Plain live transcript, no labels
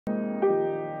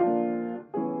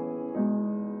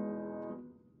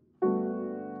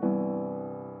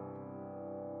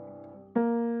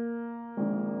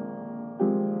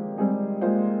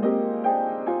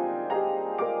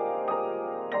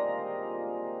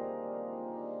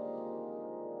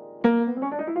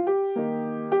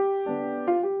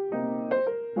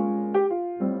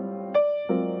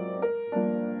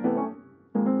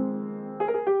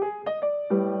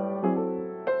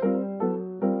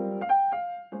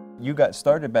You got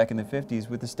started back in the 50s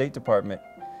with the State Department.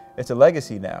 It's a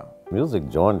legacy now. Music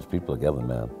joins people together,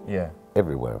 man. Yeah.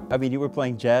 Everywhere. I mean, you were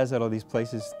playing jazz at all these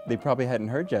places. They probably hadn't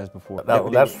heard jazz before.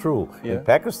 That's true. Yeah. In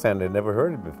Pakistan, they never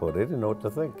heard it before. They didn't know what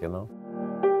to think, you know.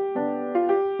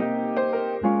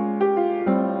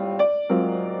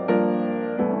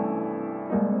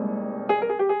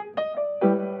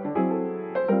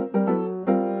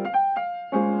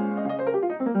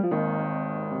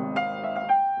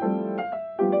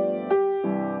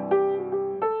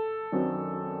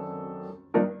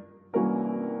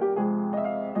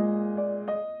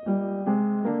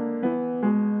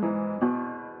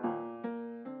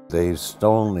 They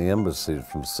stoned the embassy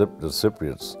from the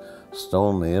Cypriots,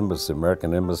 stoned the embassy,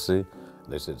 American embassy.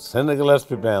 They said, send the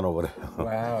Gillespie band over there.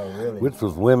 Wow, really? Which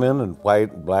was women and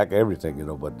white, black, everything, you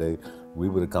know, but we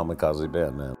were the kamikaze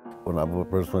band, man. When I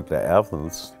first went to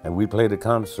Athens and we played a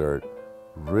concert,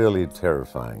 really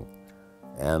terrifying.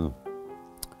 And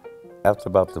after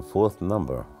about the fourth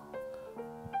number,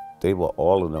 they were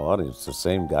all in the audience, the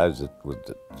same guys that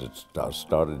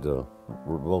started the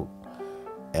revolt.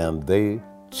 And they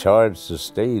charged the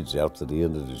stage after the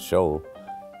end of the show.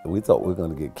 We thought we were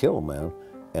going to get killed, man.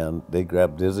 And they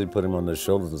grabbed Dizzy, put him on their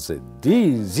shoulders and said,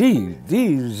 DZ,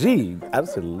 DZ. I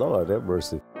said, Lord, have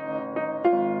mercy.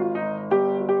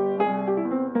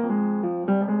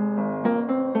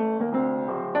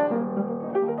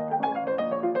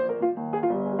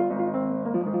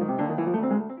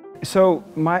 So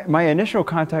my initial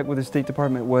contact with the State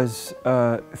Department was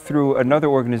through another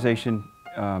organization.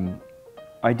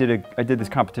 I did this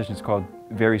competition. It's called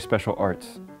Very Special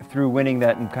Arts. Through winning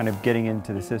that and kind of getting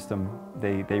into the system,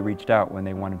 they reached out when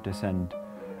they wanted to send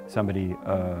somebody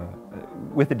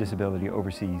with a disability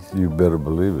overseas. You better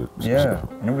believe it. Yeah,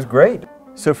 and it was great.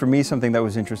 So for me, something that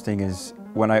was interesting is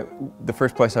the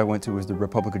first place I went to was the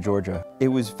Republic of Georgia. It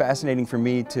was fascinating for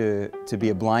me to be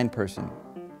a blind person,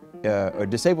 a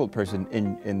disabled person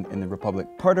in the Republic.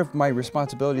 Part of my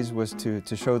responsibilities was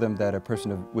to show them that a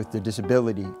person with the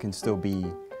disability can still be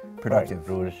productive,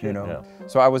 right, you know. Yeah.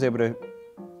 So I was able to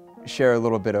share a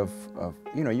little bit of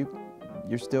you know,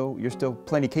 you're still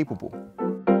plenty capable.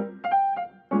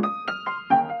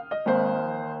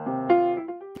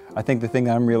 I think the thing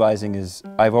that I'm realizing is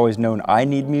I've always known I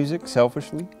need music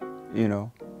selfishly, you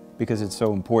know, because it's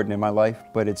so important in my life,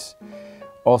 but it's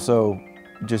also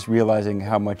just realizing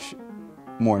how much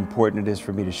more important it is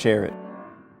for me to share it.